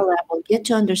on their level, get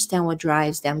to understand what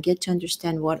drives them, get to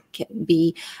understand what can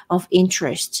be of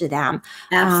interest to them.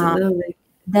 Absolutely.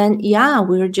 Then, yeah,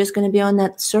 we're just going to be on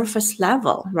that surface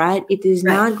level, right? It is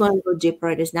not going to go deeper.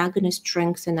 It is not going to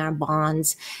strengthen our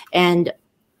bonds. And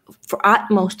for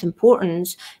utmost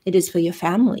importance, it is for your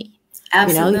family.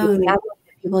 Absolutely. You know, your family,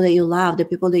 the people that you love, the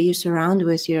people that you surround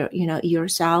with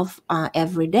yourself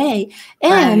every day.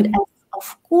 And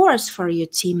of course, for your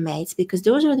teammates, because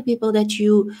those are the people that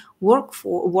you work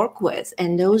with,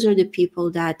 and those are the people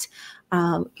that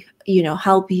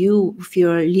help you. If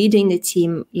you're leading the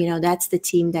team, that's the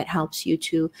team that helps you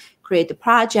to create the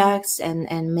projects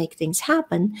and make things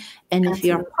happen. And if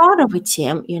you're part of a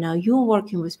team, you're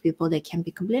working with people that can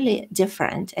be completely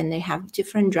different, and they have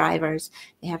different drivers,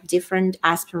 they have different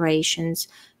aspirations.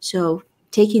 So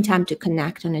taking time to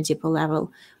connect on a deeper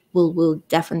level will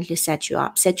definitely set you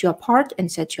apart and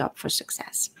set you up for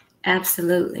success.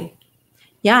 Absolutely.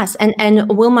 Yes. And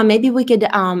Wilma, maybe we could,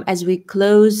 as we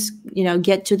close,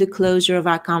 get to the closure of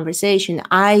our conversation,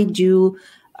 I do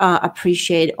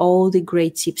appreciate all the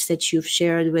great tips that you've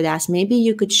shared with us. Maybe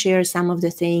you could share some of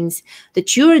the things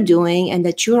that you're doing and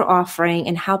that you're offering,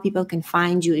 and how people can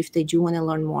find you if they do want to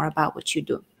learn more about what you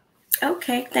do.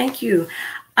 Okay, thank you.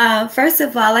 First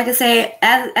of all, like I say,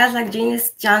 as like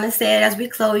Jana said, as we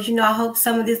close, I hope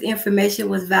some of this information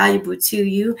was valuable to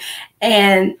you.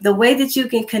 And the way that you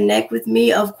can connect with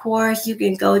me, of course, you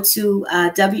can go to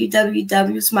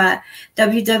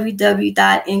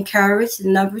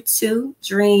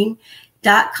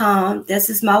www.encourage2dream.com. This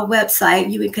is my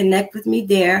website. You can connect with me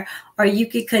there, or you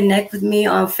can connect with me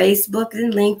on Facebook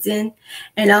and LinkedIn.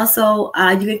 And also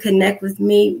you can connect with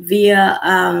me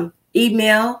via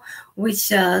email,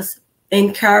 which is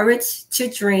encourage to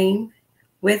dream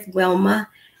with Wilma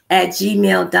at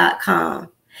gmail.com.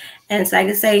 And so like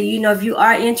I say, you know, if you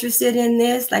are interested in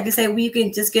this, like I say, we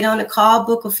can just get on a call,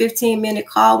 book a 15-minute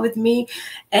call with me,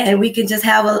 and we can just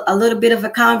have a little bit of a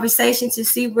conversation to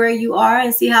see where you are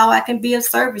and see how I can be of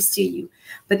service to you.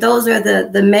 But those are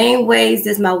the main ways.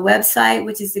 There's my website,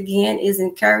 which is, again, is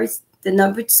encourage, the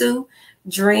number 2,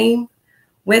 dream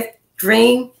with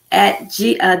dream at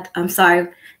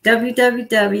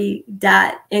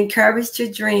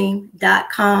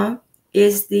www.encouragetodream.com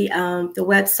is the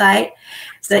website.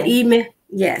 The email,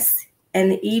 yes,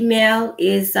 and the email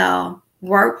is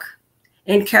work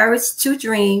encourage to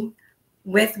dream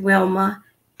with Wilma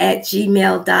at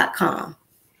gmail.com.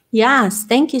 Yes,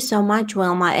 thank you so much,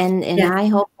 Wilma, and Yes. I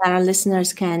hope that our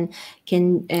listeners can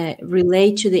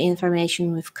relate to the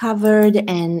information we've covered,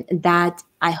 and that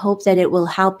I hope that it will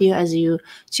help you as you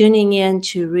tuning in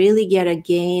to really get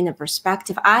a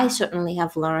perspective. I certainly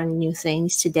have learned new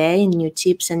things today, new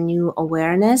tips and new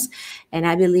awareness, and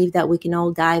I believe that we can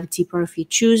all dive deeper if you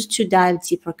choose to dive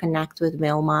deeper, connect with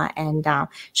Wilma, and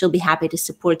she'll be happy to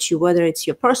support you, whether it's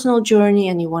your personal journey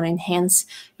and you want to enhance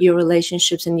your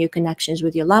relationships and your connections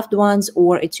with your loved ones,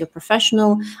 or it's your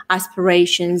professional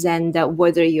aspirations, and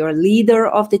whether you're a leader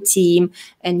of the team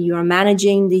and you're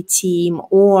managing the team,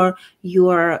 or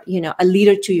you're a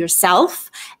leader to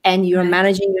yourself and you're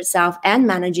managing yourself and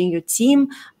managing your team,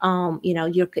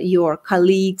 your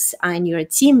colleagues and your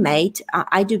teammate.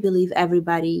 I do believe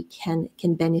everybody can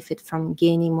benefit from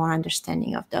gaining more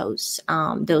understanding of those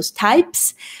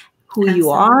types, who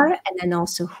you are, and then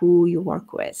also who you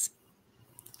work with.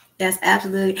 Yes,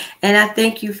 absolutely. And I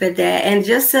thank you for that. And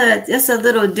just a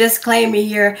little disclaimer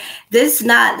here. This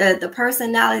not the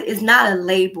personality is not a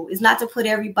label. It's not to put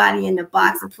everybody in the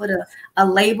box and put a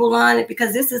label on it,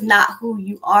 because this is not who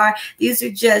you are. These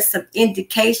are just some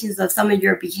indications of some of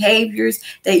your behaviors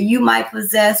that you might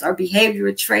possess, or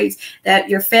behavioral traits that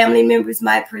your family members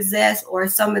might possess, or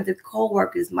some of the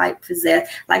co-workers might possess.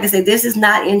 Like I said, this is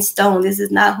not in stone. This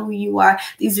is not who you are.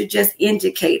 These are just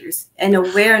indicators and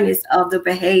awareness of the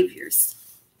behavior.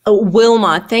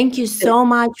 Wilma, thank you so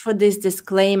much for this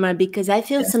disclaimer, because I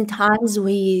feel sometimes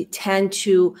we tend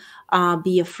to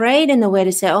be afraid in a way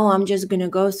to say, oh, I'm just going to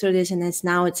go through this and it's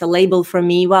a label for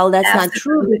me. Well, that's not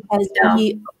true, because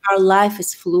our life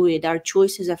is fluid. Our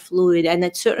choices are fluid. And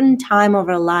at a certain time of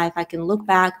our life, I can look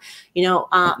back,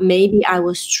 maybe I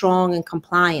was strong in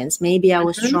compliance. Maybe I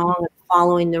was strong in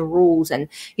following the rules and,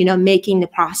 making the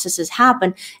processes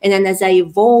happen. And then as I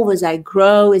evolve, as I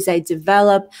grow, as I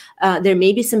develop, there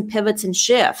may be some pivots and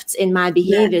shifts in my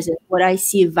behaviors and what I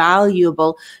see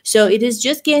valuable. So it is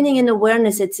just gaining an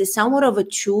awareness. It's somewhat of a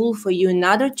tool for you,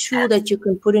 another tool that you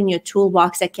can put in your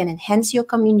toolbox that can enhance your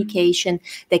communication,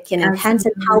 that can enhance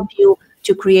and help you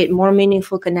to create more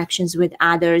meaningful connections with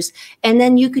others. And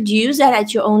then you could use that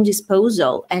at your own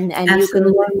disposal, and you can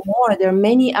learn more. There are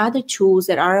many other tools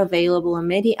that are available, and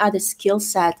many other skill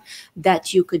sets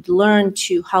that you could learn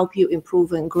to help you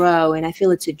improve and grow. And I feel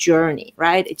it's a journey,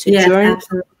 right? It's a journey of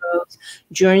growth,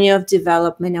 journey of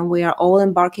development, and we are all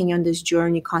embarking on this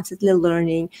journey, constantly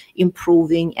learning,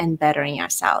 improving, and bettering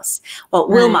ourselves. Well,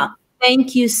 Wilma,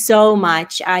 thank you so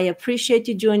much. I appreciate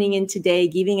you joining in today,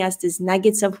 giving us these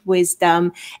nuggets of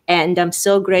wisdom. And I'm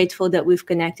so grateful that we've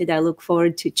connected. I look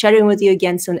forward to chatting with you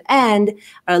again soon. And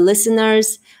our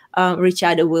listeners, reach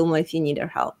out to Wilma if you need her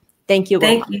help. Thank you,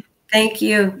 Wilma. Thank you. Thank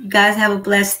you. You guys have a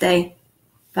blessed day.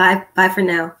 Bye. Bye for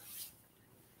now.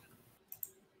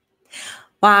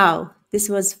 Wow, this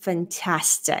was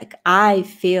fantastic. I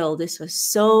feel this was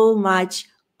so much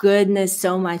goodness,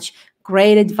 so much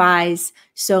great advice,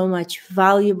 so much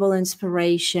valuable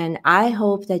inspiration. I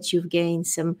hope that you've gained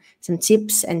some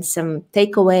tips and some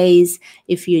takeaways.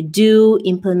 If you do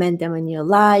implement them in your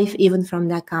life, even from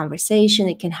that conversation,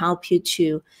 it can help you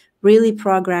to really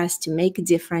progress, to make a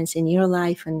difference in your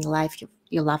life and the life of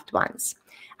your loved ones.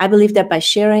 I believe that by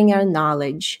sharing our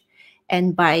knowledge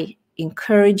and by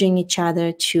encouraging each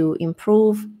other to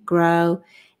improve, grow,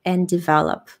 and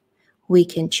develop, we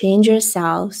can change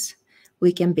ourselves.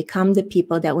 We can become the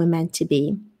people that we're meant to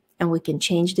be, and we can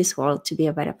change this world to be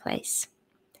a better place.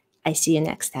 I see you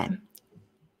next time.